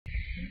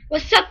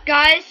What's up,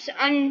 guys?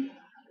 I'm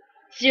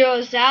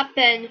ZeroZap,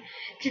 and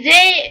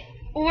today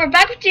we're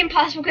back with the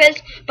Impossible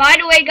quiz. By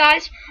the way,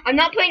 guys, I'm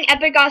not putting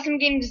Epic Awesome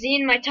Games Z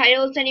in my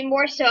titles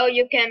anymore, so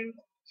you can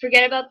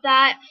forget about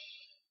that.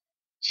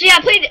 So yeah,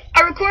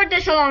 I recorded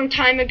this a long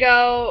time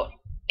ago,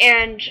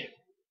 and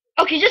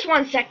okay, just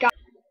one sec, guys.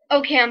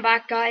 Okay, I'm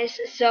back, guys.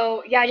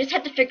 So yeah, I just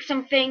had to fix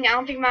something. I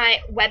don't think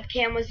my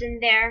webcam was in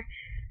there.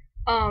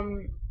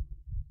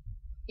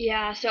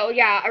 Yeah, so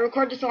yeah, I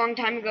recorded this a long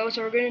time ago,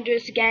 so we're gonna do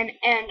this again,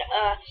 and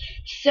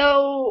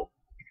so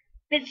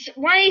it's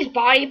one of these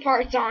body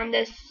parts on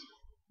this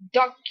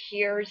duck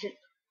here. Is it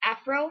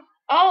afro?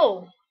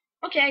 Oh,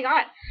 okay, I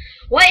got it.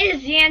 What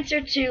is the answer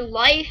to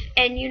life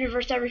and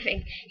universe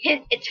everything?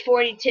 Hint, it's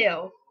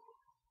 42.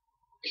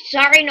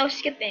 Sorry, no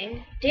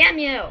skipping. Damn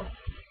you.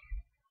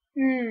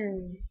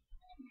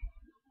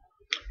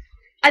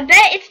 I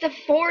bet it's the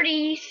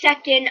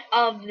 42nd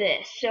of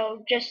this,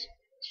 so just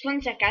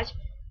 1 sec, guys.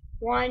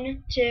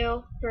 1,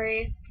 2,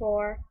 3,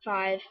 4,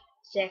 5,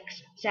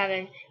 6,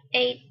 7,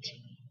 8,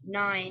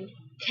 9,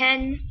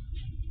 10,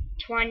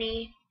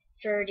 20,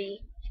 30,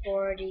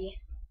 40.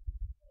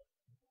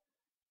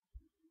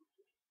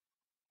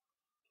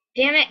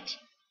 Damn it!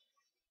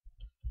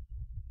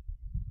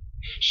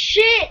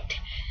 Shit!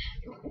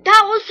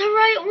 That was the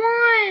right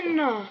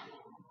one!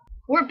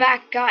 We're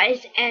back,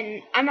 guys,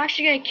 and I'm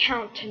actually gonna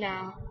count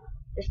now.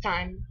 This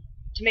time.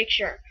 To make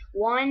sure.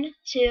 1,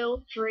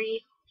 2,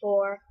 3,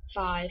 4,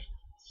 5,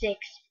 6,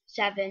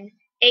 7,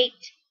 8,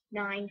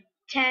 9,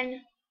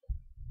 10,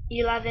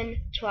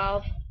 11,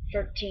 12,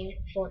 13,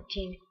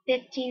 14,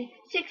 15,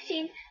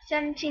 16,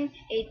 17,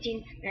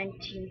 18,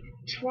 19,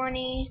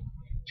 20,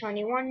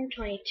 21,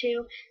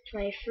 22,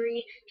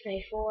 23,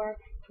 24,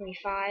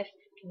 25,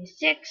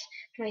 26,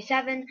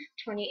 27,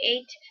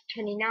 28,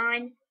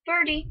 29,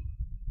 30,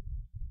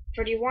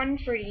 31,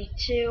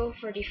 32,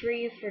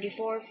 33,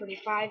 34,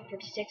 35,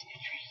 36,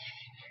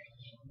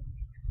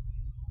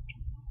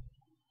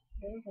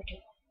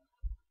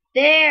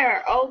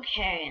 there,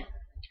 okay.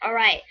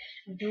 Alright.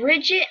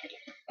 Bridget,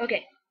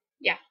 okay,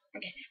 yeah,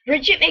 okay.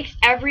 Bridget makes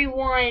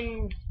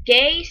everyone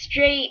gay,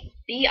 straight,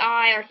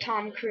 bi, or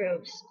Tom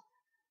Cruise.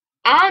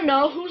 I don't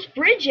know, who's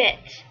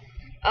Bridget?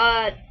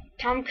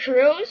 Tom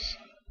Cruise?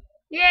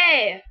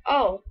 Yay!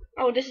 Oh,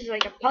 this is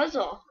like a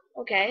puzzle.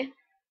 Okay.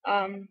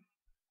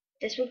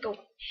 This would go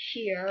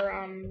here.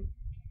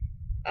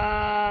 I'm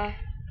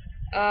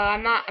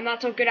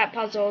not so good at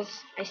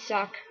puzzles. I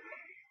suck.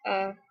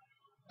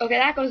 Okay,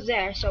 that goes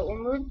there. So we'll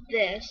move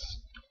this.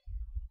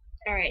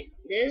 Alright,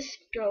 this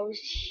goes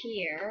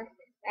here.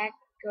 That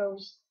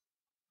goes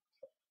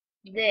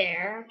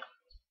there.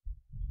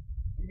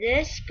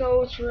 This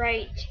goes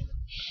right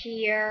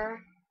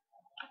here.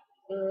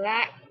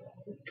 That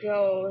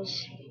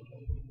goes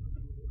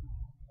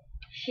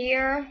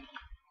here.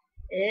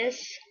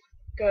 This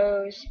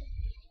goes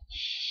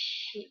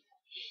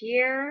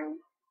here.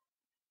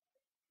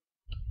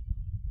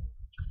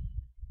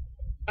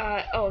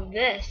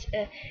 This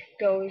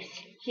goes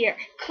here.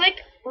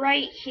 Click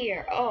right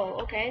here.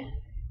 Oh, okay.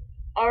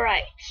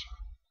 Alright.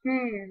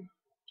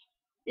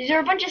 These are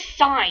a bunch of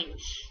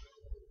signs.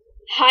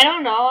 I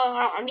don't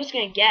know. I'm just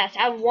gonna guess.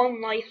 I have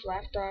 1 life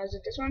left. Is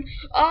it this one?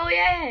 Oh,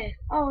 yeah.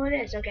 Oh, it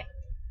is. Okay.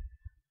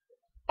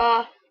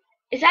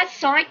 Is that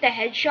Sonic the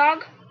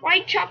Hedgehog? Why are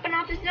you chopping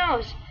off his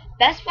nose?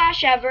 Best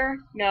flash ever.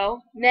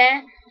 No.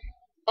 Meh.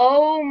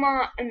 Oh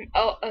my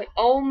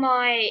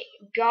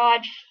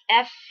God.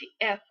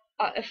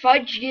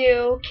 Fudge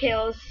you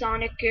kills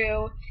Sonic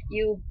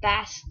you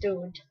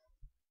bastard.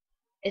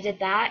 Is it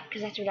that?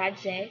 Because that's what I'd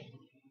say.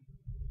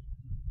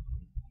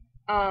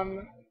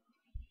 Oh,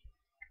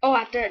 I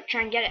have to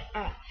try and get it.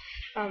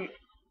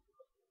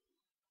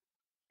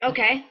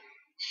 Okay.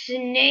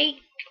 Snake.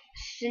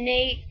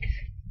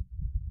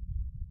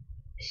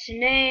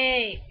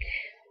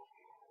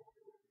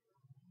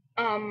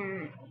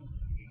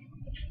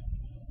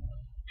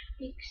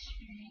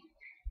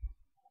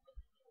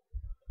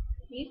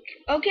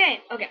 Okay.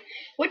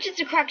 Which is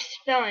the correct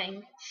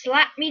spelling?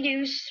 Slap me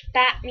do,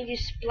 spat me do,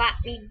 splat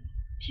me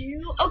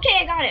do. Okay,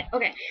 I got it.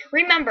 Okay.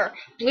 Remember,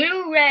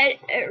 blue, red,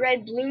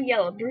 blue,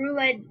 yellow. Blue,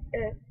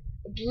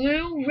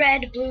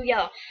 red, blue,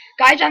 yellow.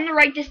 Guys, I'm gonna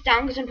write this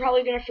down because I'm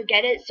probably gonna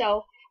forget it,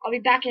 so I'll be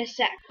back in a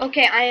sec.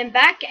 Okay, I am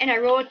back, and I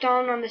wrote it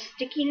down on the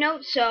sticky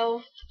note, so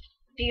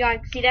if you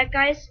guys see that,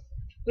 guys,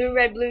 blue,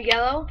 red, blue,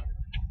 yellow.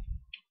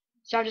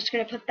 So I'm just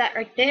gonna put that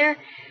right there.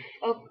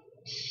 Oh,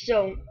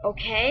 so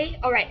okay,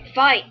 all right,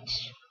 fight.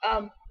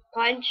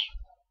 Punch.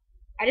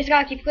 I just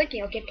gotta keep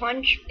clicking. Okay,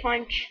 punch,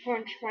 punch,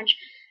 punch, punch,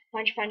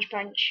 punch, punch,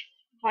 punch,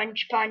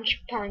 punch,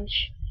 punch,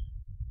 punch.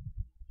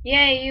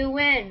 Yay, you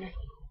win.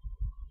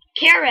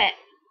 Carrot.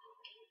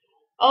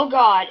 Oh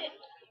God.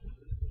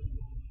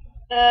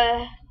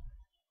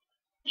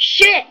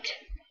 Shit.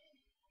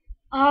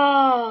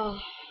 Oh.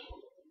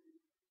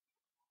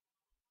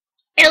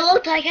 It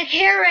looked like a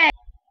carrot.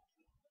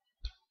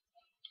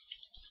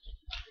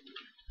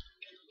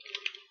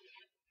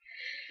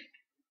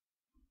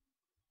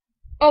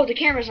 Oh, the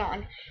camera's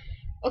on.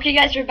 Okay,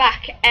 guys, we're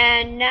back.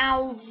 And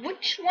now,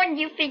 which one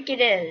do you think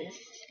it is?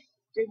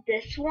 Did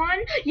this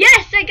one?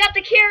 Yes, I got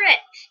the carrot.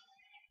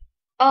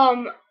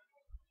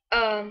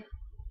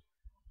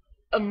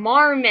 A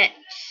marmot.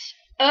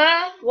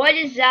 What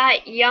is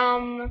that?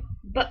 Yum,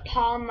 but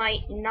Paul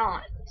might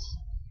not.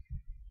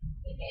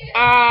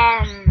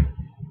 I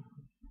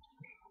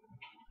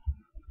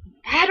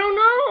don't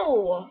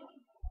know.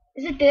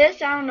 Is it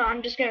this? I don't know.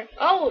 I'm just gonna.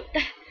 Oh,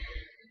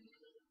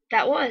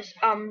 that was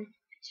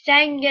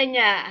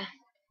Sanganya.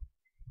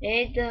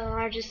 Ain't the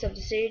largest of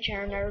the sea.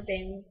 I've never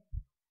been.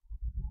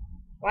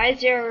 Why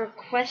is there a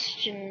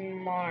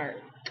question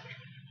mark?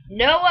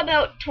 No,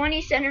 about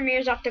 20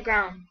 centimeters off the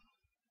ground.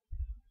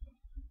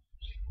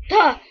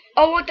 Duh!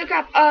 Oh, what the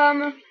crap?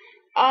 What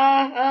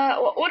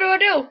do I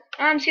do?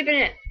 I'm skipping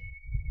it.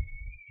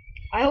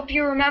 I hope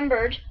you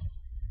remembered.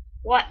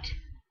 What?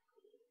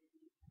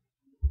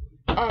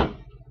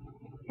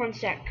 1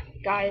 sec,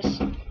 guys.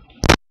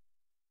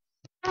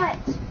 What?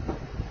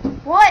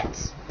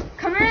 What?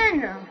 Come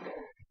in!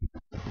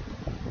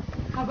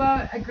 How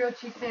about a grilled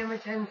cheese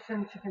sandwich and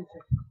some chicken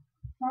strips?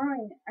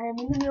 Fine, I am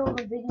in the middle of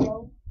a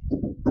video.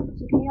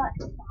 So can you like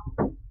stop?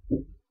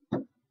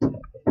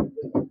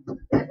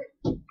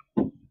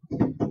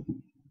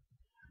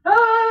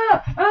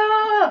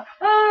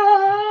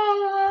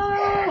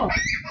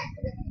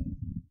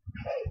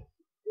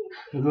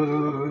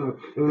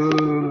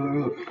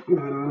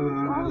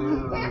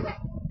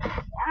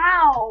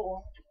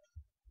 Ow!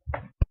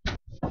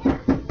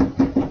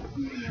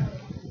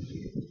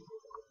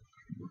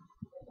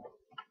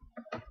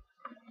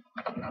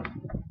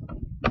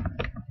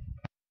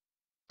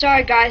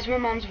 Sorry guys, my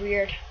mom's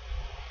weird.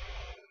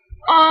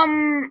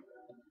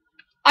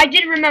 I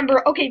did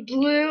remember. Okay,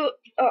 blue.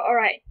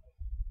 Alright.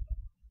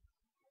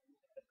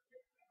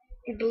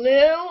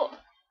 Blue,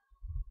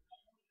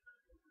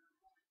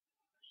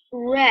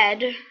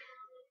 red,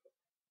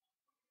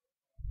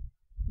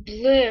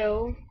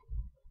 blue,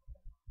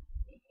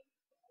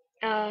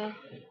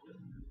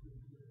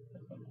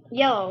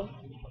 yellow.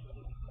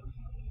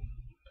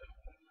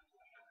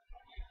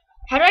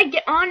 How do I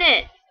get on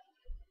it?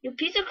 You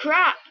piece of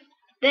crap.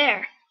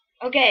 There.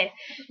 Okay.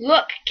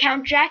 Look,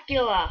 Count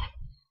Dracula.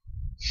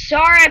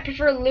 Sorry, I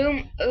prefer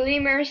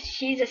lemurs.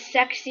 He's a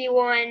sexy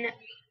one.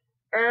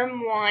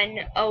 One.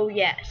 Oh,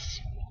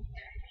 yes.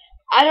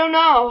 I don't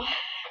know.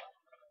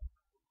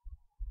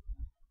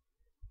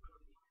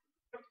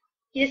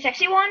 He's a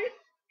sexy one?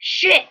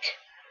 Shit.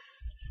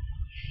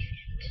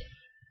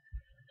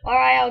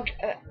 Alright,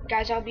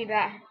 guys, I'll be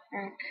back,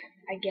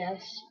 I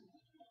guess.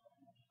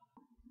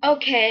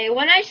 Okay,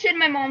 when I said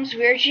my mom's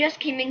weird, she just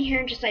came in here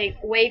and just like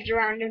waved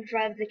around in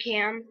front of the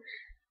cam.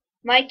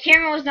 My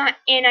camera was not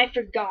in, I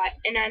forgot,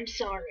 and I'm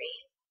sorry.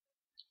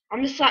 I'm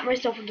gonna slap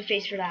myself in the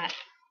face for that.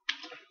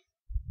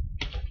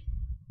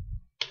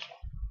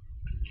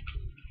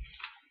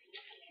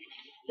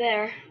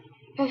 There.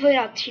 Hopefully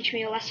that'll teach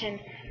me a lesson.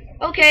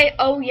 Okay,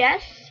 oh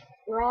yes.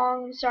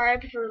 Wrong, sorry, I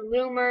prefer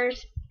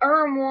lemurs.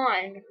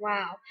 One.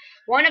 Wow.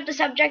 One of the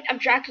subject of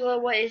Dracula,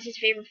 what is his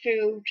favorite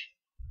food?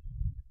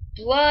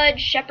 Blood,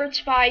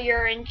 shepherd's pie,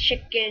 urine,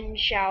 chicken,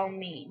 chow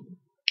mein.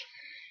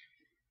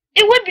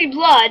 It would be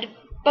blood,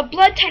 but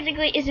blood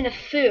technically isn't a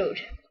food.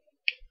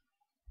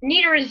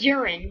 Neither is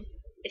urine.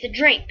 It's a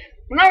drink.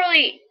 Well, not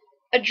really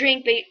a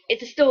drink, but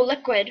it's still a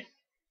liquid.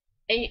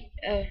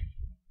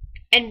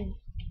 And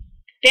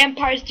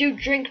vampires do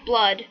drink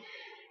blood.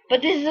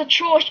 But this is a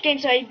trollish game,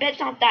 so I bet it's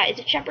not that. Is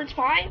it shepherd's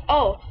pie?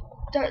 Oh,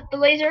 the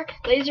laser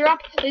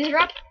up.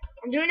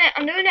 I'm doing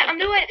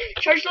it.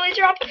 Charge the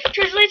laser up.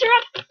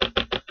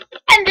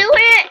 I'm doing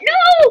it.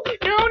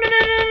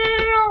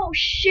 No.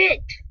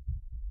 Shit.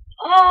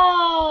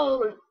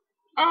 Oh,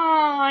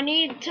 I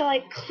need to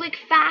like click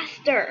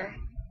faster.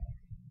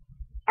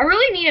 I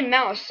really need a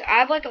mouse. I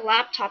have like a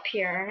laptop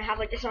here, and I have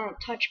like this on a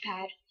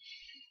touchpad.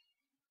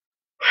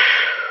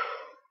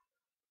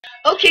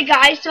 Okay,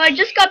 guys, so I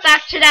just got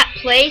back to that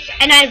place,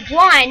 and I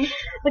won,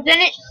 but then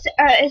it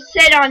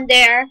said on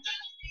there,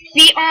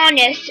 be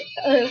honest,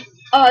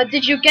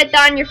 did you get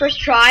that on your first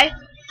try?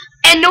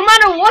 And no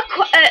matter what,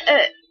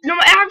 no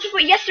matter how to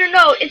put yes or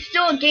no, it's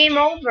still a game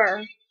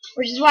over,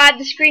 which is why I have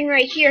the screen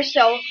right here.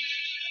 So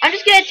I'm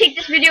just gonna take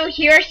this video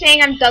here,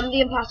 saying I'm done with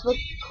the impossible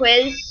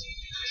quiz.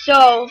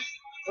 So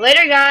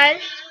later,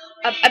 guys.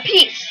 A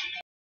peace.